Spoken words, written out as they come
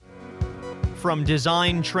From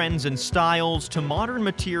design trends and styles to modern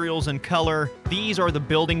materials and color, these are the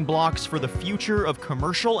building blocks for the future of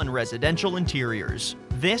commercial and residential interiors.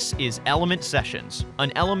 This is Element Sessions,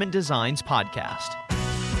 an Element Designs podcast.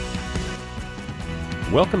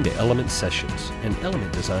 Welcome to Element Sessions, an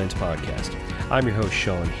Element Designs podcast. I'm your host,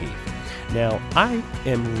 Sean Heath. Now, I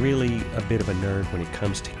am really a bit of a nerd when it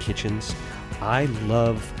comes to kitchens. I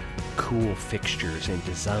love cool fixtures and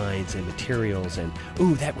designs and materials and,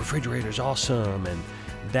 ooh, that refrigerator's awesome, and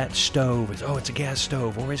that stove is, it's a gas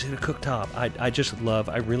stove, or is it a cooktop?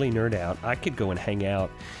 I really nerd out. I could go and hang out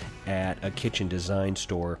at a kitchen design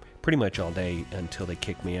store pretty much all day until they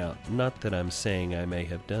kick me out. Not that I'm saying I may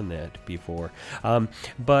have done that before.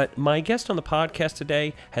 But my guest on the podcast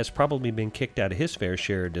today has probably been kicked out of his fair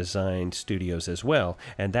share of design studios as well,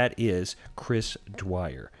 and that is Chris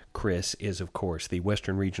Dwyer. Chris is, of course, the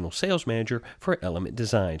Western Regional Sales Manager for Element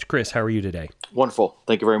Designs. Chris, how are you today? Wonderful.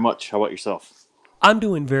 Thank you very much. How about yourself? I'm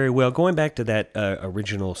doing very well. Going back to that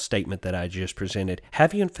original statement that I just presented,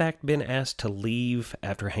 have you in fact been asked to leave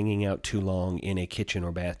after hanging out too long in a kitchen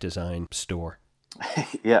or bath design store?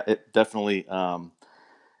 Yeah, it definitely.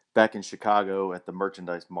 Back in Chicago at the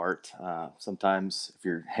Merchandise Mart, sometimes if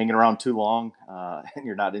you're hanging around too long and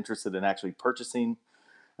you're not interested in actually purchasing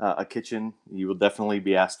a kitchen, you will definitely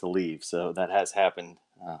be asked to leave. So that has happened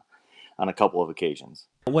on a couple of occasions.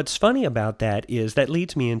 What's funny about that is that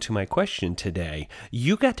leads me into my question today.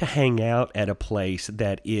 You got to hang out at a place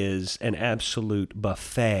that is an absolute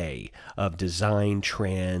buffet of design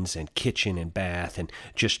trends and kitchen and bath, and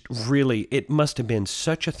just really, it must have been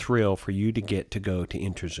such a thrill for you to get to go to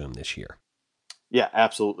Interzoom this year. Yeah,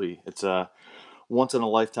 absolutely. It's a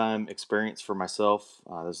once-in-a-lifetime experience for myself.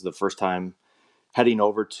 This is the first time heading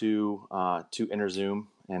over to Interzoom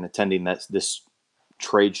and attending this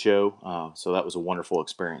trade show. So that was a wonderful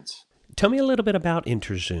experience. Tell me a little bit about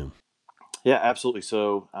Interzoom. Yeah, absolutely.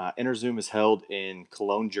 So Interzoom is held in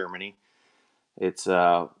Cologne, Germany. It's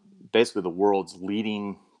basically the world's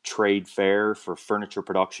leading trade fair for furniture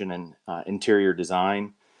production and interior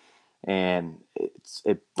design. And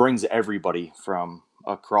it brings everybody from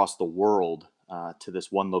across the world to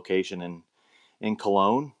this one location in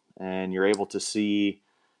Cologne. And you're able to see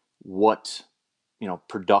what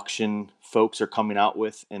production folks are coming out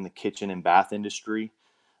with in the kitchen and bath industry,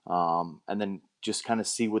 and then just kind of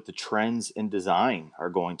see what the trends in design are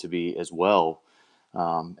going to be as well,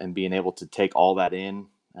 and being able to take all that in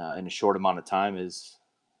a short amount of time is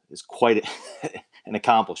quite an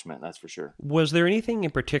accomplishment, that's for sure. Was there anything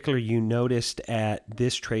in particular you noticed at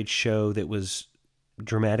this trade show that was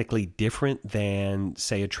dramatically different than,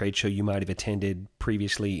 say, a trade show you might have attended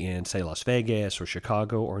previously in, say, Las Vegas or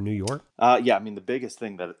Chicago or New York? Yeah, I mean, the biggest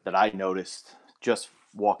thing that I noticed just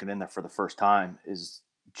walking in there for the first time is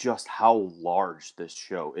just how large this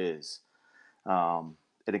show is.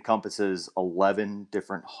 It encompasses 11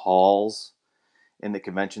 different halls in the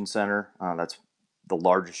convention center. That's the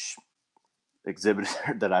largest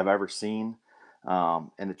exhibitor that I've ever seen.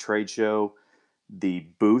 In the trade show, the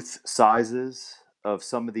booth sizes of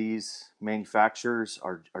some of these manufacturers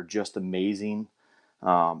are just amazing,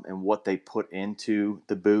 and what they put into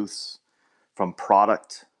the booths from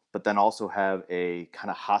product, but then also have a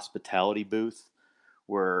kind of hospitality booth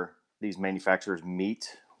where these manufacturers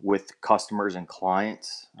meet with customers and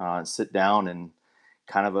clients, and sit down and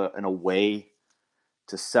kind of in a way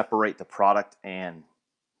to separate the product and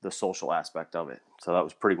the social aspect of it. So that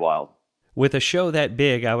was pretty wild. With a show that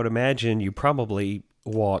big, I would imagine you probably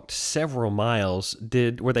walked several miles.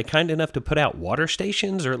 Were they kind enough to put out water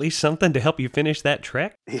stations or at least something to help you finish that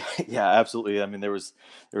trek? Yeah, absolutely. I mean, there was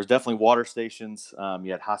definitely water stations.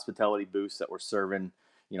 You had hospitality booths that were serving,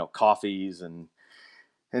 coffees and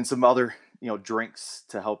some other, drinks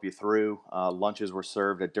to help you through. Lunches were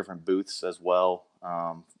served at different booths as well,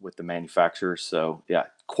 with the manufacturers. So yeah,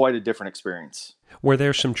 quite a different experience. Were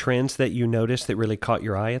there some trends that you noticed that really caught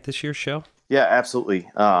your eye at this year's show? Yeah, absolutely.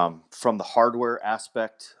 From the hardware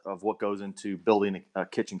aspect of what goes into building a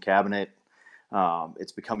kitchen cabinet,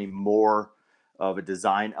 it's becoming more of a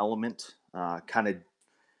design element, kind of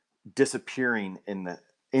disappearing in the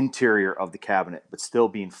interior of the cabinet, but still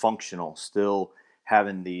being functional, still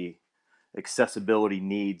having the accessibility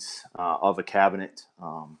needs of a cabinet.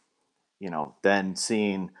 Then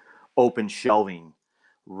seeing open shelving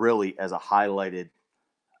really as a highlighted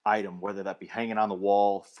item, whether that be hanging on the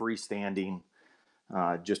wall, freestanding,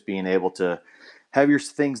 just being able to have your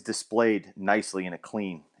things displayed nicely in a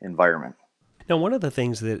clean environment. Now, one of the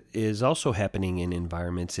things that is also happening in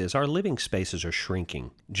environments is our living spaces are shrinking,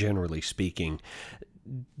 generally speaking.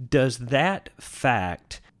 Does that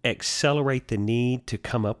fact accelerate the need to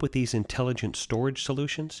come up with these intelligent storage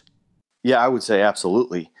solutions? Yeah, I would say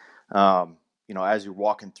absolutely. As you're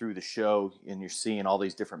walking through the show and you're seeing all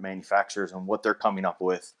these different manufacturers and what they're coming up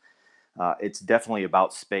with, it's definitely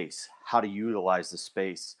about space, how to utilize the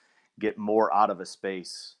space, get more out of a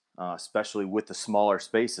space, especially with the smaller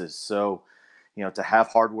spaces. So, to have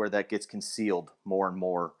hardware that gets concealed more and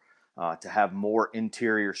more, to have more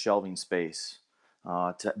interior shelving space,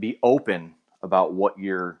 to be open about what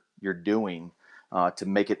you're doing, to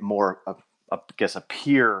make it more, I guess,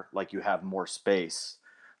 appear like you have more space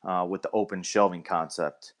with the open shelving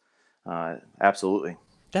concept. Absolutely.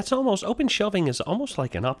 That's almost open shelving is almost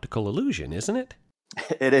like an optical illusion, isn't it?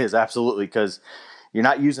 It is absolutely, because you're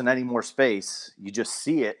not using any more space. You just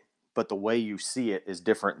see it, but the way you see it is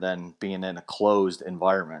different than being in a closed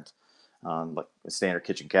environment, like a standard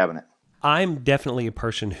kitchen cabinet. I'm definitely a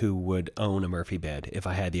person who would own a Murphy bed if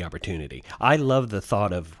I had the opportunity. I love the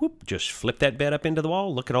thought of, whoop, just flip that bed up into the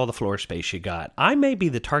wall, look at all the floor space you got. I may be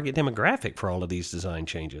the target demographic for all of these design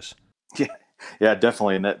changes. Yeah, yeah,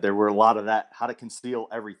 definitely. And that there were a lot of that. How to conceal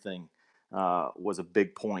everything was a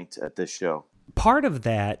big point at this show. Part of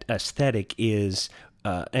that aesthetic is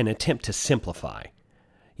an attempt to simplify.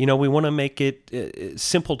 You know, we want to make it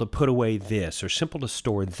simple to put away this or simple to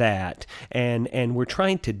store that, and we're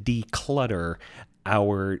trying to declutter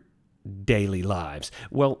our daily lives.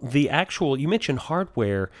 Well, you mentioned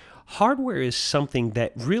hardware. Hardware is something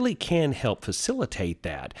that really can help facilitate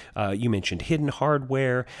that. You mentioned hidden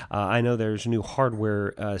hardware. I know there's new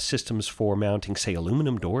hardware systems for mounting, say,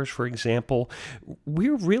 aluminum doors, for example.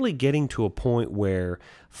 We're really getting to a point where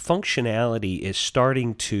functionality is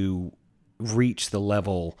starting to reach the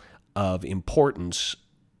level of importance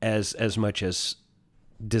as much as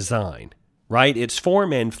design, right? It's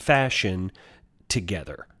form and fashion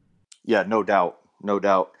together. Yeah, no doubt, no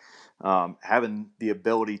doubt. Having the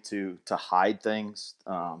ability to hide things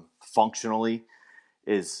functionally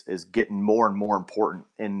is getting more and more important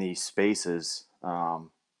in these spaces.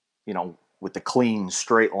 With the clean,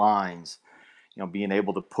 straight lines, being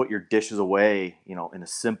able to put your dishes away, in a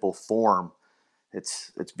simple form,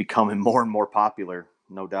 it's becoming more and more popular,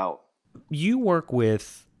 no doubt. You work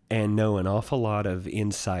with and know an awful lot of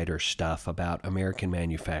insider stuff about American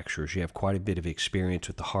manufacturers. You have quite a bit of experience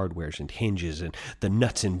with the hardwares and hinges and the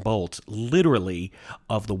nuts and bolts, literally,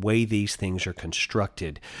 of the way these things are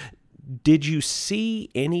constructed. Did you see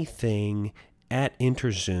anything at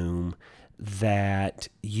Interzoom that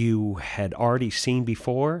you had already seen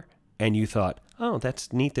before and you thought, oh,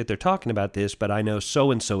 that's neat that they're talking about this, but I know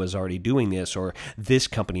so-and-so is already doing this, or this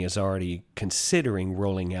company is already considering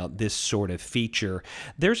rolling out this sort of feature?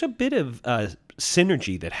 There's a bit of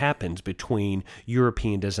synergy that happens between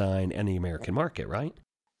European design and the American market, right?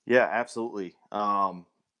 Yeah, absolutely.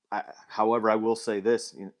 However, I will say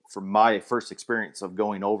this, from my first experience of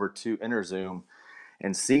going over to Interzoom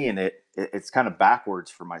and seeing it's kind of backwards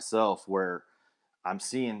for myself, where I'm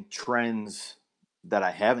seeing trends that I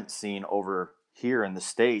haven't seen over here in the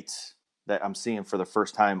States that I'm seeing for the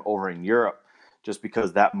first time over in Europe, just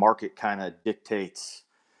because that market kind of dictates,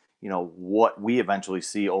 what we eventually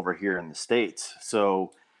see over here in the States.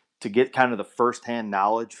 So to get kind of the firsthand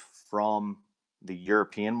knowledge from the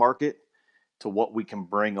European market to what we can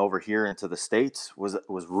bring over here into the States was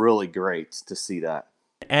really great to see that.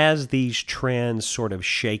 As these trends sort of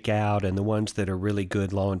shake out and the ones that are really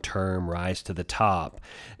good long term rise to the top,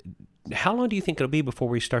 how long do you think it'll be before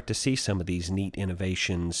we start to see some of these neat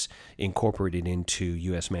innovations incorporated into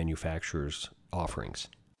U.S. manufacturers' offerings?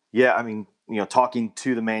 Yeah, I mean, talking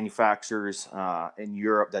to the manufacturers in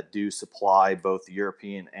Europe that do supply both the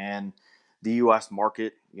European and the U.S.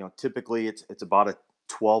 market, typically it's about a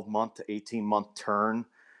 12-month to 18-month turn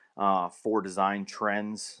for design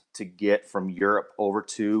trends to get from Europe over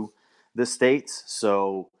to the States.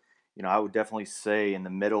 So, I would definitely say in the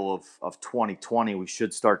middle of 2020, we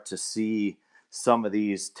should start to see some of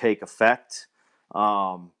these take effect.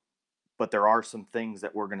 But there are some things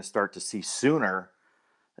that we're going to start to see sooner,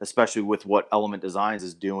 especially with what Element Designs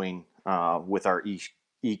is doing with our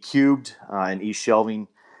E Cubed and E shelving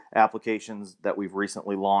applications that we've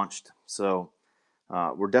recently launched. So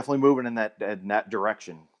we're definitely moving in that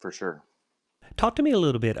direction for sure. Talk to me a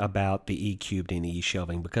little bit about the E-Cubed and the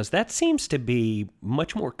E-Shelving, because that seems to be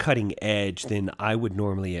much more cutting edge than I would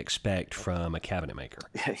normally expect from a cabinet maker.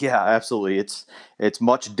 Yeah, absolutely. It's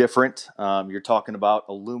much different. You're talking about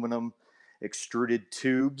aluminum extruded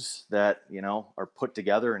tubes that are put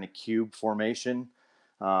together in a cube formation,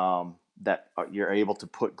 that you're able to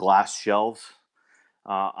put glass shelves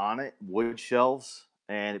on it, wood shelves,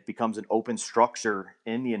 and it becomes an open structure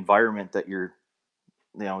in the environment that you're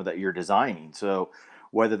designing. So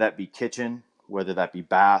whether that be kitchen, whether that be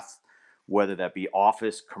bath, whether that be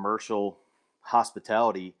office, commercial,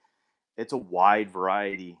 hospitality. It's a wide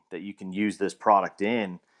variety that you can use this product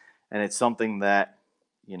in. And it's something that,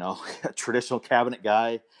 a traditional cabinet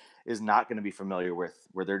guy is not going to be familiar with,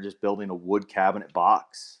 where they're just building a wood cabinet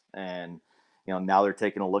box. And, now they're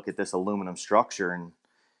taking a look at this aluminum structure and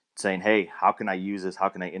saying, hey, how can I use this? How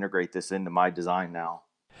can I integrate this into my design now?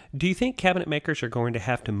 Do you think cabinet makers are going to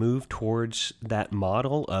have to move towards that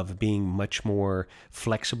model of being much more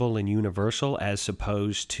flexible and universal as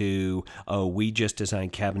opposed to, we just design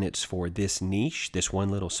cabinets for this niche, this one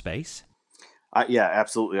little space? Yeah,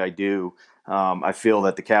 absolutely. I do. I feel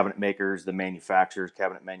that the cabinet makers,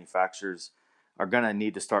 cabinet manufacturers are going to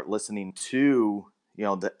need to start listening to,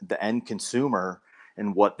 the end consumer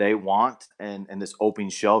and what they want. And this open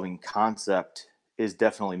shelving concept is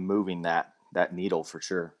definitely moving that needle for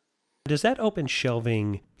sure. Does that open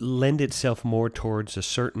shelving lend itself more towards a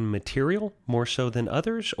certain material more so than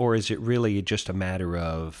others, or is it really just a matter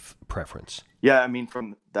of preference? Yeah, I mean,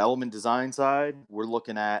 from the Element Design side, we're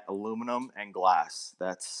looking at aluminum and glass.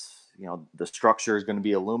 That's, the structure is going to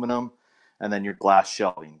be aluminum, and then your glass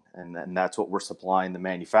shelving. And that's what we're supplying the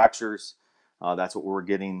manufacturers. That's what we're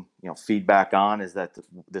getting, feedback on, is that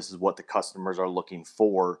this is what the customers are looking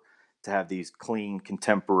for, to have these clean,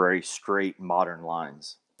 contemporary, straight, modern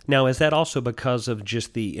lines. Now, is that also because of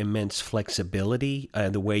just the immense flexibility,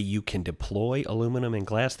 the way you can deploy aluminum and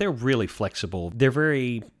glass? They're really flexible. They're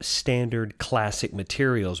very standard, classic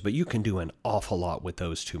materials, but you can do an awful lot with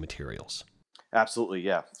those two materials. Absolutely,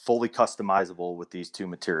 yeah. Fully customizable with these two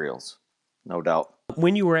materials, no doubt.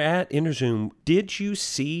 When you were at Interzoom, did you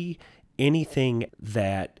see anything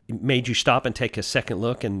that made you stop and take a second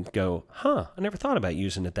look and go, I never thought about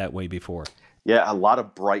using it that way before? Yeah, a lot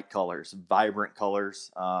of bright colors, vibrant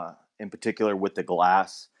colors, in particular with the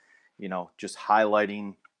glass, just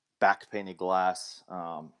highlighting back painted glass,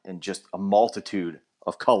 and just a multitude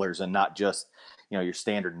of colors, and not just, your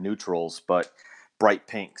standard neutrals, but bright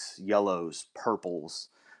pinks, yellows, purples,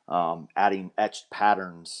 adding etched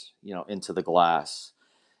patterns, into the glass.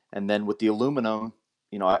 And then with the aluminum,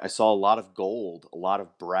 I saw a lot of gold, a lot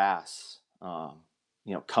of brass,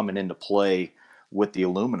 coming into play with the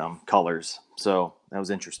aluminum colors. So that was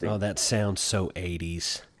interesting. Oh, that sounds so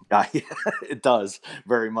 80s. Yeah, it does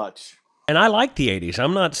very much. And I like the 80s.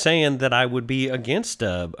 I'm not saying that I would be against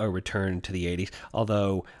a return to the 80s,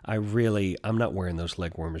 although I'm not wearing those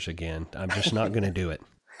leg warmers again. I'm just not going to do it.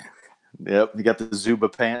 Yep, you got the Zuba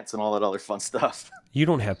pants and all that other fun stuff. You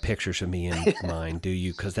don't have pictures of me in mind, do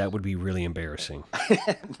you? Because that would be really embarrassing.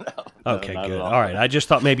 No, okay, good. All right, I just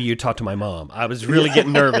thought maybe you'd talk to my mom. I was really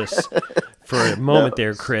getting nervous. For a moment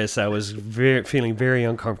there, Chris, I was feeling very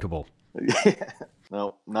uncomfortable.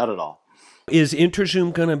 No, not at all. Is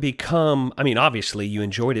Interzoom going to become, obviously you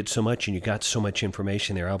enjoyed it so much and you got so much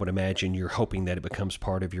information there, I would imagine you're hoping that it becomes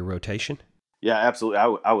part of your rotation? Yeah, absolutely.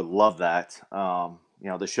 I would love that.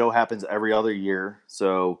 The show happens every other year.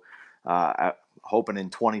 So I'm hoping in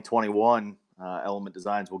 2021, Element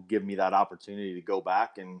Designs will give me that opportunity to go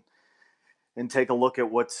back and take a look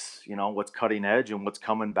at what's cutting edge and what's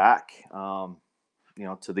coming back,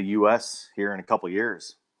 to the U.S. here in a couple of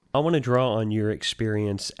years. I want to draw on your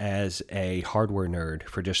experience as a hardware nerd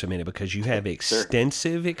for just a minute, because you have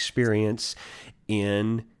extensive experience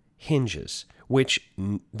in hinges, which,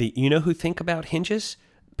 who think about hinges?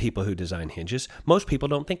 People who design hinges. Most people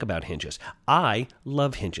don't think about hinges. I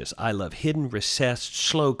love hinges. I love hidden, recessed,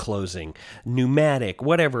 slow closing, pneumatic,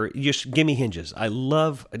 whatever. Just give me hinges. I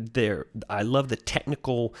love the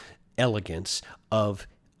technical elegance of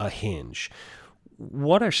a hinge.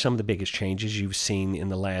 What are some of the biggest changes you've seen in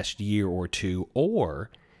the last year or two?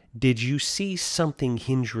 Or did you see something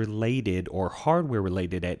hinge related or hardware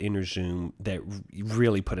related at Interzoom that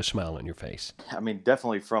really put a smile on your face?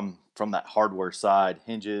 Definitely from that hardware side,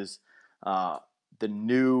 hinges, the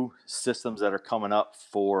new systems that are coming up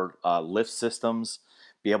for lift systems,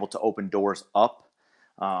 be able to open doors up.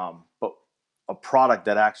 But a product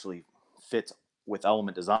that actually fits with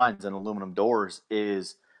Element Designs and aluminum doors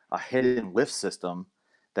is a hidden lift system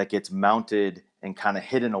that gets mounted and kind of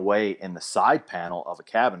hidden away in the side panel of a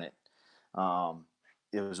cabinet.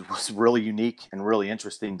 It was really unique and really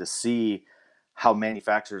interesting to see how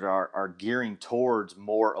manufacturers are gearing towards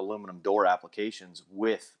more aluminum door applications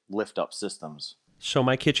with lift-up systems. So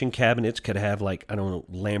my kitchen cabinets could have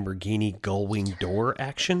Lamborghini gull-wing door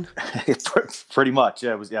action? Pretty much,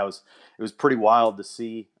 yeah. It was pretty wild to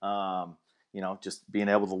see. Just being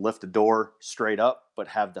able to lift the door straight up, but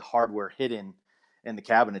have the hardware hidden in the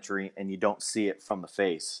cabinetry, and you don't see it from the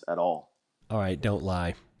face at all. All right, don't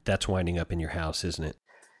lie. That's winding up in your house, isn't it?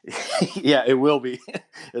 Yeah, it will be.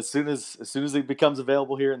 As soon as it becomes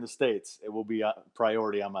available here in the States, it will be a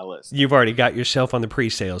priority on my list. You've already got yourself on the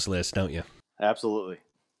pre-sales list, don't you? Absolutely.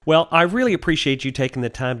 Well, I really appreciate you taking the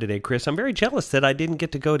time today, Chris. I'm very jealous that I didn't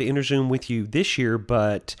get to go to InterZoom with you this year,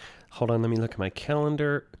 but hold on, let me look at my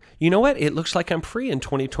calendar. You know what? It looks like I'm free in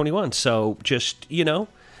 2021, so just,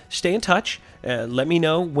 stay in touch. Let me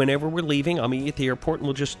know whenever we're leaving. I'll meet you at the airport, and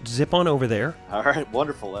we'll just zip on over there. All right,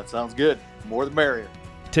 wonderful. That sounds good. More the merrier.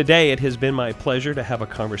 Today, it has been my pleasure to have a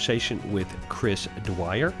conversation with Chris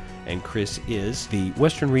Dwyer, and Chris is the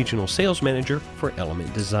Western Regional Sales Manager for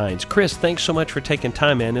Element Designs. Chris, thanks so much for taking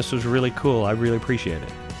time, man. This was really cool. I really appreciate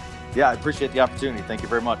it. Yeah, I appreciate the opportunity. Thank you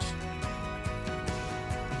very much.